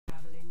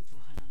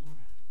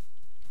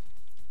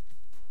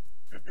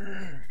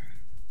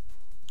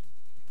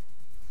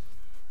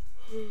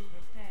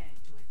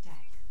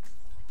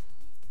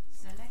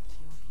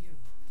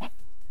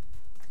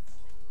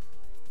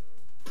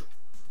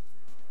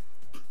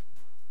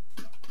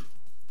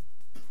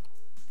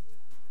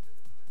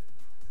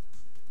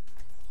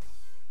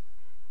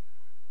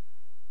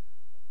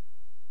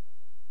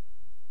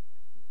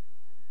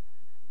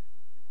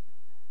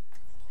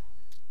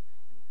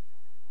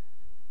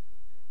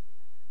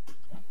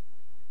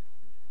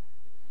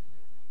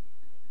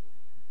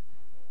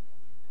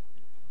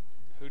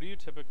you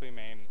typically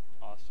main,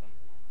 Austin?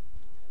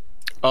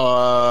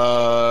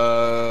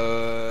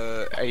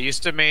 I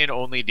used to main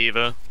only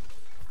Diva.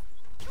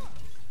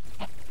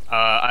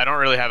 I don't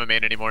really have a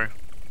main anymore.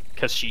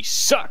 Cause she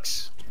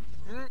sucks.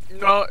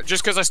 No,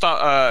 just because I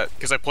stopped.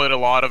 Because I played a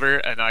lot of her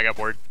and I got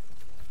bored.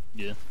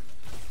 Yeah.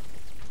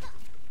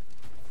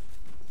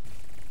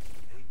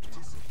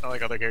 I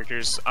like other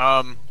characters.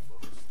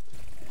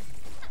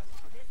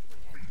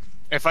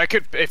 If I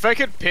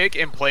could pick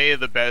and play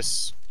the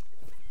best,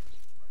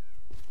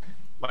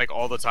 like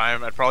all the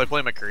time, I'd probably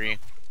play McCree.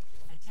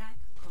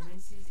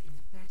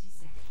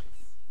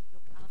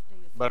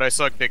 But I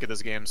suck dick at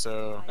this game,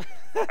 so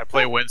I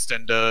play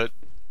Winston to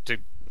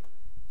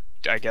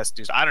I guess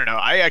do. I don't know.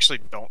 I actually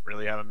don't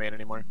really have a main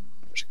anymore. I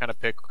should kind of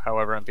pick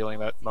however I'm feeling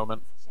that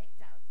moment,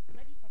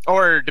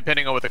 or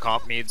depending on what the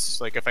comp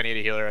needs. Like if I need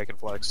a healer, I can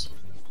flex.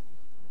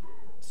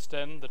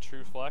 Sten, the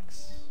true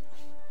flex.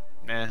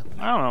 Nah. I don't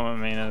know what my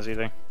main is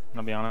either.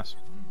 I'll be honest.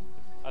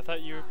 I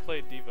thought you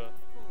played Diva,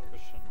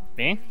 Christian.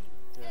 Me?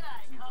 Yeah.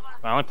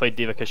 I only played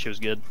Diva because she was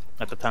good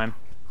at the time.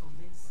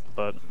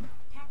 But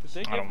Did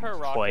they I give don't her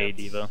rockets? play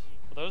Diva.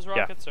 Well, those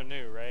rockets are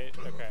new, right?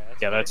 Okay.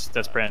 Yeah,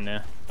 that's brand new.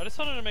 I just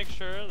wanted to make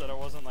sure that it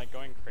wasn't like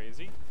going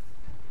crazy.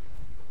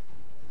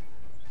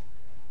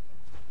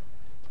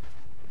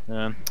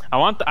 I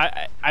want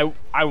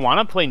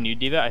to play new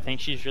Diva. I think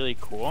she's really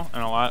cool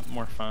and a lot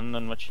more fun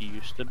than what she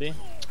used to be.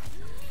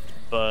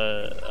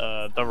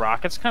 But the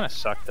rockets kind of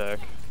suck, though.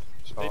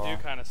 So They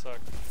do kind of suck.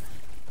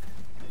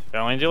 they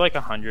only do like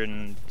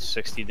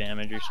 160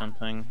 damage or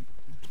something.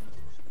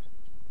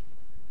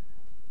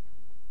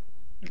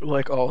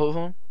 Like all of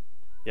them?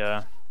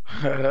 Yeah.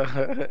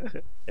 Yeah,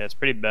 it's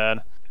pretty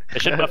bad. They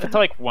should buff it to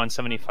like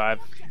 175.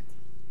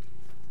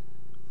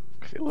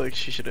 I feel like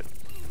she should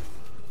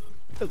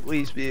at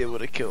least be able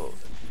to kill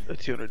a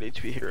 200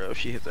 HP hero if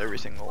she hits every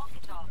single.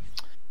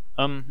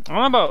 I don't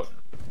know about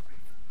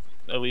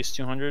at least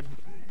 200.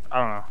 I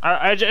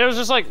don't know. It was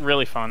just like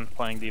really fun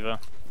playing Diva.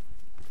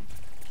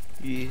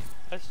 Yeah.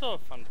 I still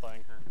have fun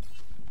playing her.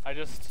 I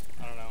don't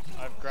know.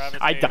 I've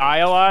gravitated. I die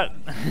a lot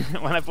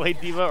when I play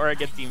Diva, or I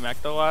get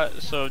demeched a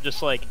lot. So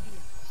just like,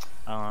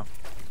 I don't know.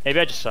 Maybe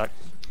I just suck.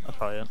 That's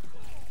probably it.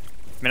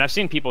 I mean, I've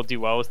seen people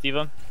do well with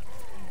Diva,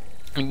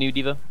 new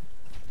Diva,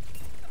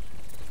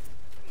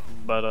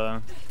 but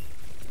I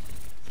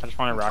just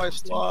want to rock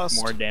just do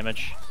more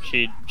damage.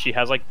 She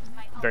has like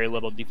very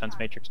little defense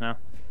matrix now,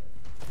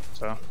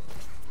 so.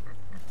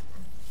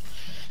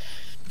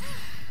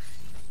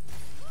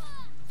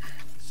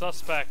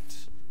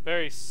 Suspect.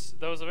 That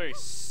was a very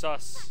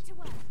sus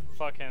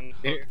fucking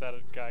hook that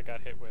a guy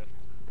got hit with.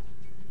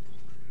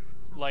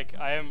 Like,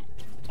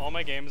 all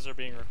my games are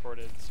being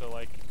recorded, so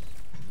like,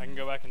 I can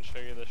go back and show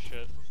you this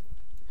shit.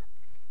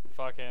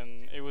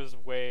 Fucking, it was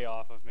way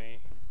off of me,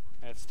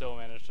 and it still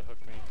managed to hook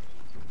me.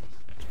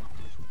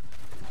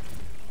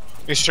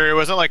 You sure it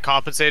wasn't like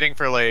compensating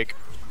for like,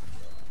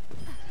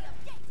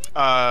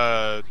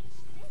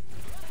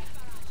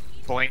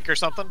 blink or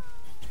something?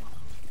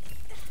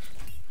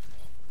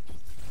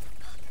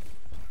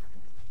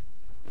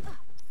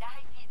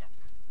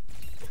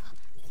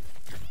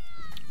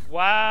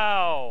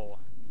 Wow!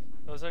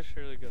 That was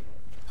actually really good.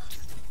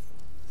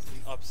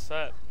 I'm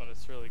upset, but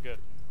it's really good.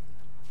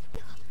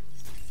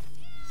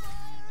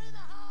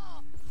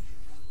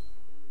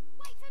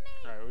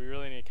 Alright, we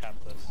really need to cap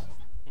this.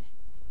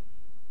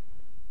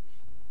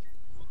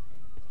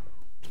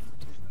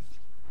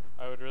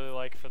 I would really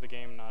like for the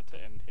game not to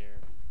end here.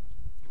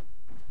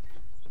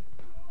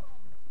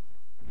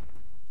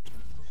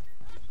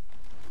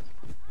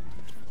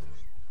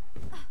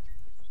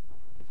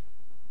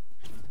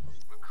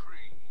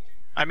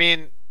 I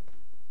mean,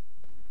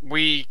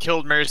 we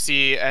killed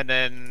Mercy and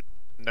then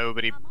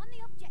nobody.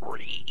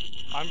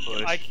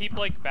 I keep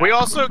like back. We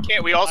also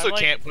like,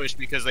 can't push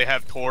because they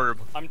have Torb.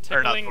 I'm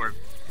Or not tickling. Torb.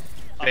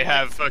 They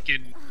have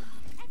fucking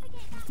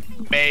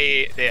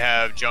May. They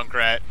have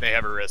Junkrat. They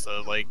have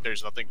Orisa. Like,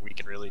 there's nothing we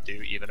can really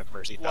do, even if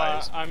Mercy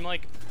dies. I'm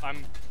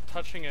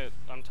touching it.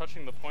 I'm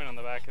touching the point on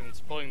the back, and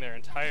it's pulling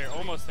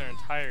almost their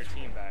entire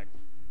team back.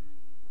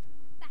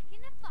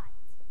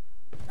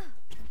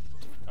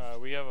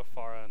 We have a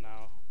Pharah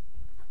now.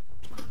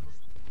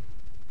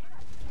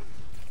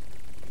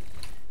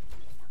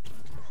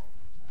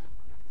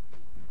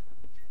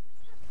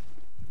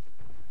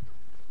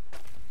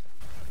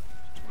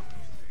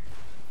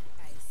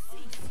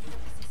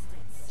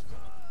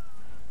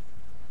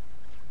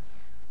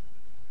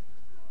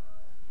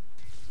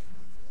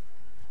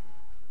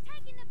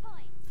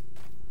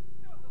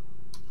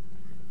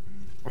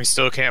 We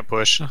still can't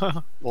push.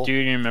 Do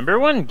you remember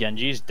when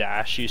Genji's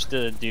dash used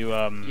to do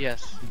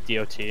Yes.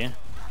 DOT? It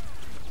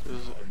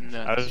was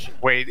nuts.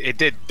 Wait, it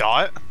did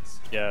dot?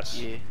 Yes.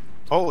 Yeah.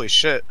 Holy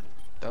shit.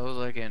 That was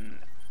like in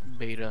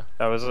beta.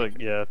 That was like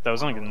that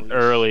was like an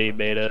early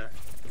beta.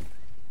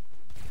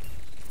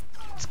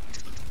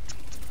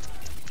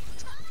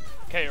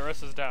 Okay,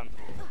 Orisa's down.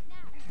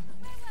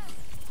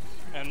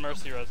 And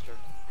Mercy registered.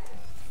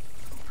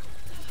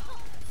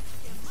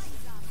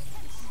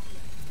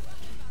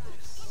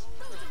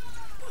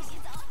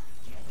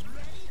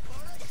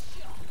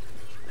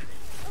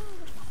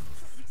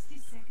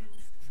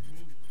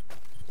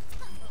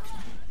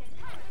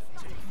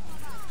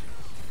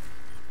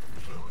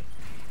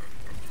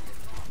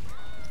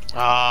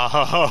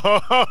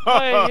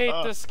 I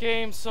hate this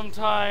game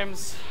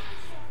sometimes.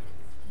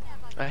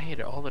 I hate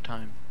it all the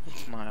time.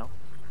 Smile.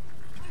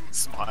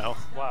 Smile.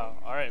 Wow,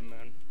 alright,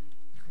 man.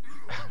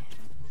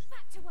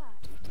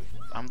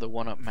 I'm the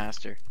one-up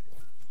master.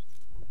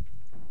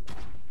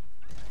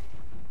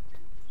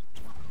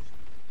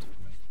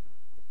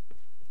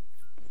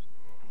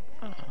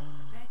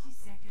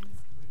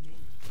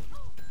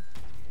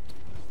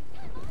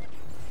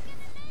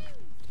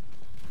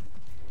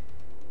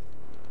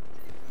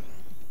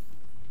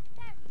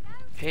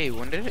 Hey,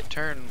 when did it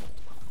turn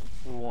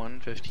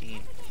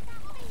 1:15?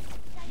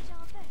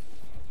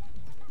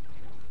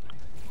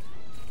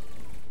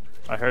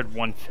 I heard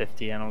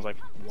 150 and I was like,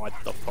 what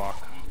the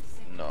fuck?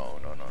 No.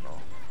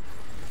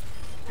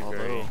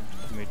 Very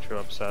mutual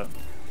upset.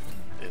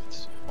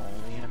 It's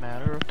only a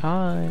matter of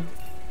time.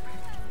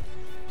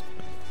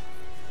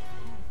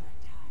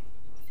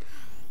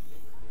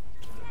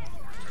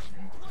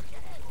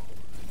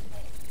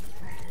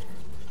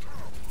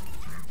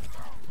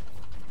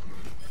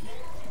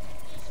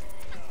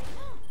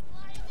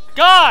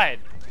 God!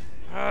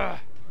 Ugh.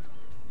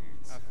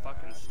 I'm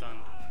fucking stunned.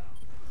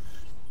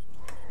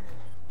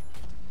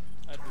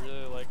 I'd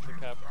really like to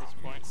cap at this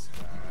point.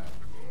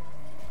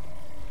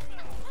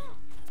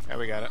 Yeah,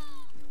 we got it.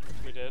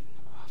 We did?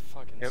 Oh,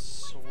 fucking Yep.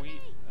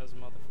 sweet as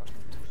motherfucker.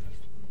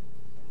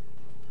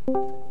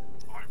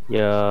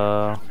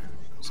 Yo,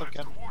 What's up,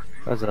 Ken?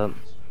 what's up?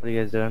 What are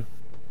you guys doing?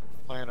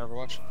 Playing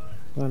Overwatch.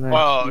 Oh, nice.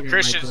 Well, You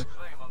Christian's.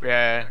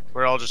 Yeah,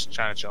 we're all just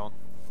trying to chill.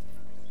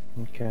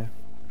 Okay.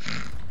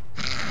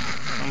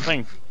 I'm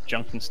playing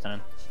Junkenstein,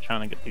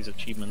 trying to get these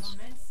achievements.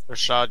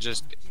 Rashad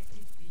just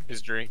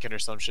is drinking or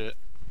some shit.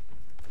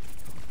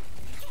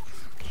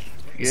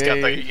 He's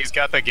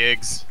got the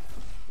gigs.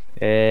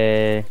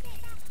 Hey.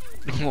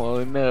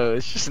 Well, no,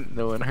 it's just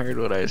no one heard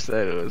what I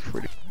said. It was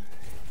pretty.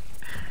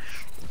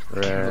 I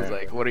was Right.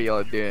 like, "What are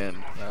y'all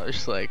doing?" And I was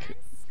just like,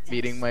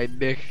 beating my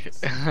dick.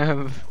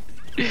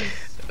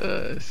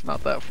 It's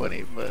not that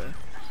funny, but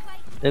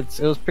It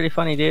was pretty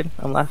funny, dude.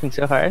 I'm laughing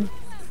so hard.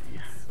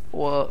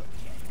 well,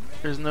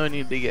 there's no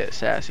need to get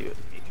sassy with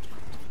me.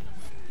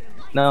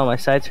 No, my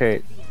sides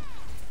hurt.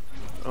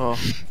 Oh,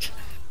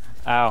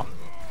 Ow.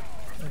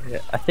 Yeah,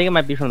 I think it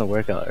might be from the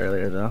workout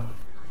earlier, though.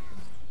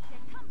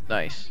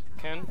 nice.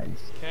 Ken? Nice.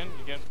 Ken,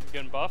 you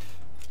getting buff?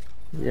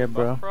 Yeah,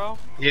 bro. Buff, bro?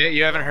 Yeah,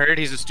 you haven't heard?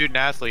 He's a student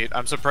athlete.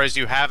 I'm surprised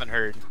you haven't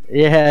heard.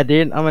 Yeah,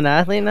 dude. I'm an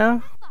athlete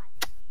now.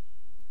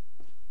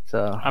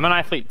 So, I'm an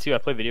athlete too, I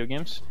play video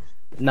games.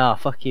 nah,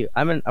 fuck you.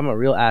 I'm a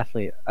real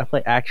athlete. I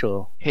play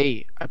actual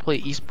Hey, I play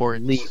esports.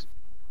 Elite.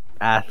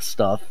 ass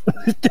stuff.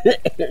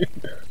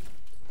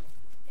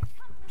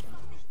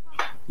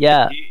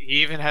 Yeah.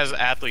 He even has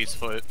athlete's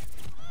foot.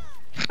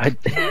 I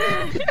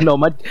no,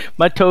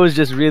 my toe is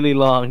just really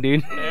long,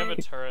 dude. They have a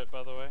turret,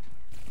 by the way.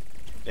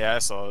 Yeah, I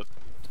saw it.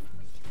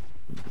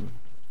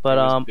 But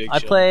It was a big I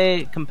shot.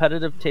 play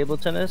competitive table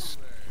tennis,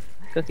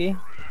 Cookie.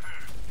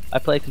 I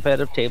play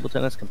competitive table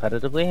tennis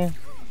competitively.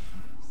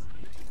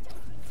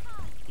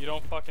 You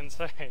don't fucking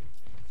say.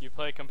 You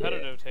play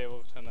competitive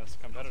table tennis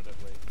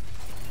competitively.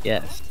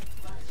 Yes.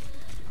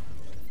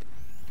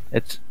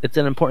 It's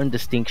an important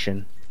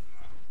distinction.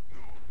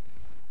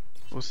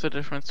 What's the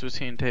difference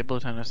between table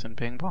tennis and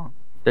ping pong?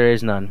 There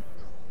is none,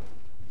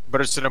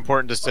 But it's an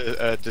important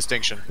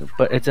distinction.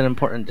 but it's an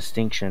important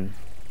distinction.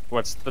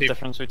 What's the Peop-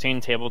 difference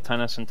between table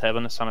tennis and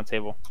tennis on a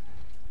table?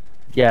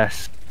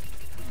 Yes.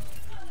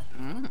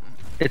 Mm.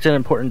 It's an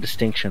important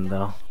distinction,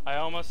 though. I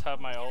almost have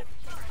my ult.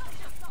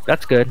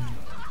 That's good.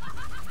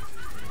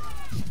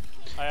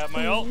 I have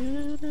my ult.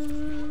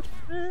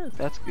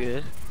 That's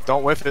good.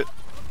 Don't whiff it.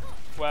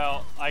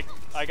 Well, I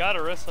got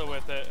Orisa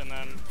with it, and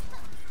then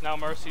now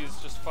Mercy's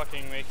just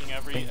fucking making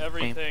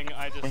everything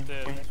I just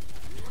did.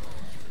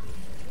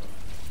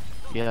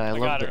 Yeah, I love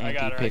got the her, I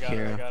got her, anti-pick I got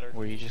her, I hero got her.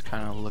 where you just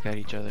kind of look at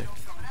each other.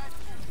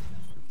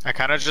 I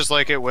kind of just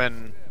like it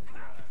when.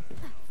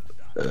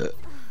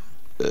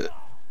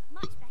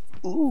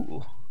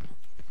 Ooh.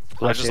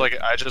 I just like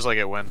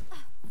it when.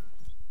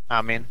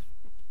 I mean.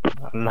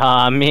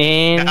 Nah, I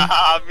mean.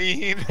 I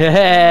mean.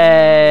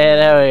 Hey,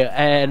 there we go.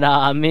 Hey,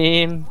 nah, I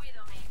mean.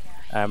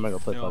 Alright, I'm gonna go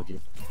play No. PUBG.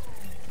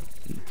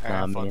 Nah, I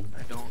Alright, fuck. mean.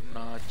 I don't know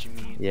what you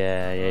mean.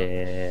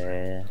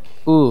 Yeah.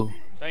 Ooh,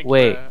 Thank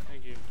wait. you.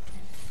 Thank you.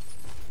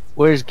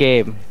 Where's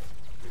Gabe?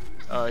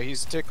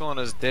 He's tickling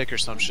his dick or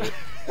some shit.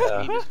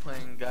 He just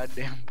playing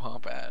goddamn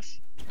pomp ass.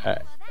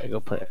 Alright, I go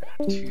play.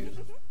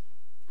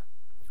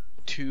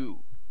 Two.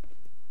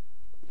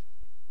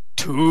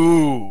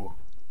 Two.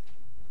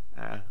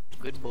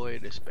 Good boy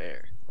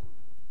despair.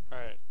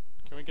 Alright.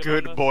 Can we get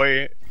on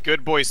this?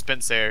 Good boy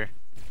Spencer.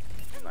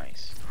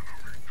 Nice.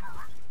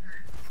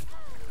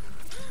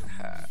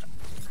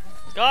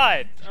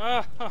 God!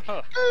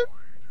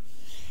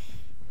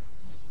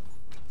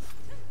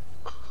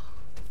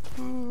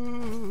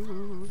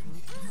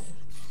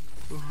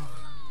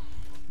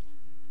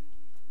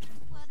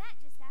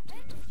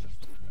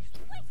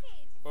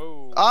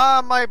 Whoa.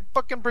 Ah, my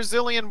fucking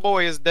Brazilian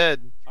boy is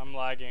dead. I'm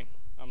lagging.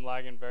 I'm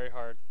lagging very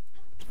hard.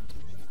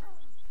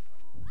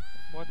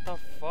 What the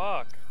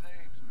fuck?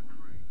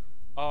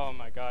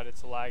 god,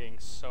 it's lagging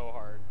so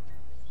hard.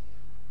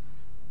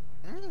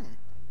 Mm.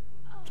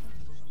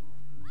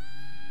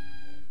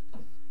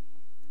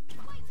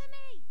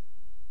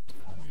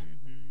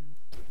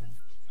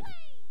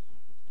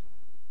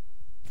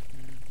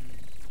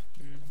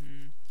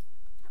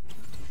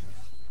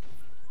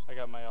 I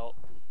got my ult.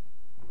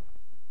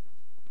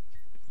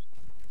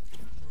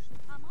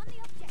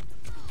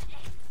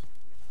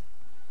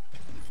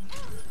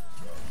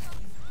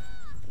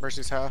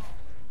 Mercy's half.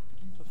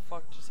 What the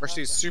fuck just Mercy's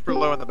happened? super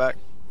low in the back.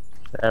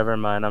 Never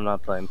mind, I'm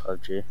not playing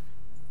PUBG.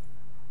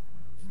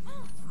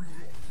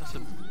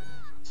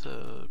 It's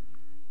a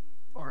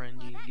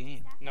RNG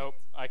game. Nope,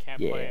 I can't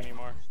play Yeah.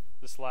 anymore.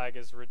 This lag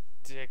is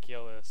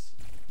ridiculous.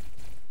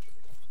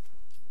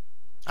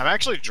 I'm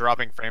actually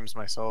dropping frames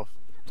myself.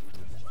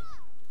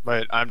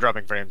 But I'm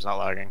dropping frames, not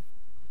lagging.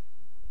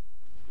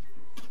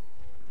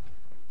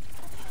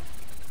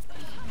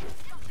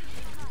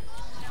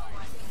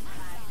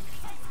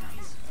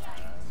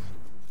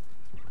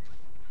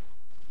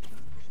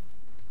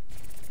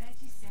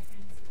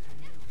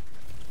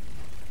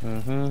 You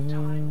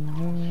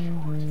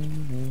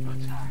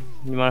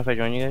mind if I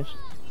join you guys?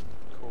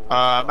 Cool.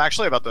 I'm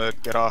actually about to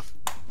get off.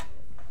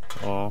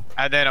 Oh.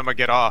 And then I'm gonna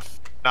get off.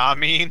 Nah, I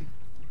mean.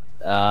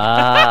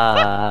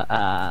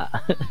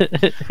 Ah.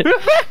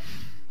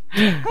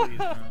 Please,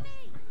 no.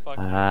 Fuck.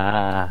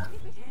 Ah.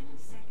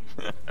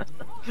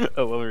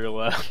 I love your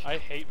laugh. I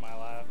hate my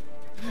laugh.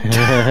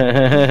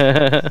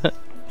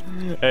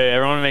 Hey,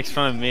 everyone makes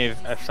fun of me.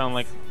 I sound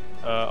like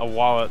a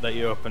wallet that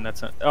you open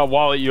that's a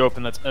wallet you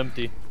open that's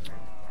empty.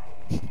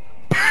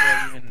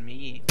 Yeah, even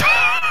me.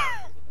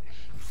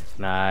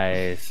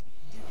 Nice.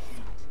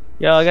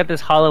 Yo, I got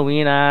this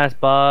Halloween ass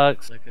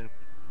box. Like a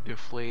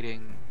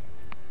deflating.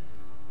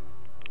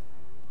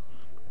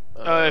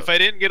 If I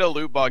didn't get a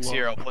loot box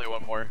here, I'll play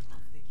one more.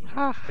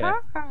 Okay.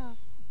 Well,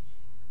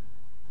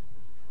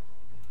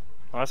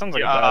 that sounds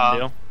like Yeah. a bad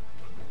deal.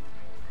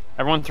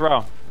 Everyone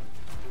throw.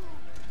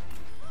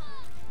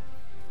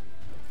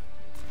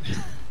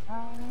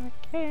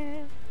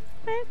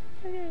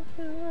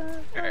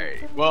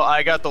 Alright. Well,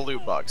 I got the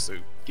loot box, so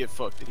get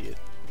fucked, idiot.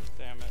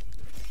 Damn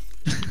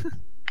it.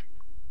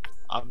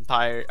 I'm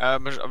tired.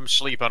 I'm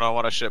sleep. I don't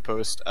want a shit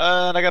post.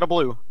 And I got a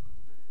blue.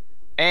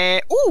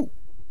 And ooh,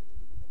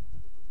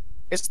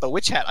 it's the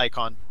witch hat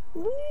icon.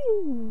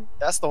 Ooh,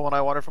 that's the one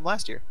I wanted from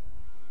last year.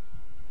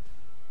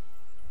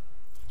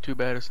 Too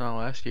bad it's not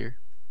last year.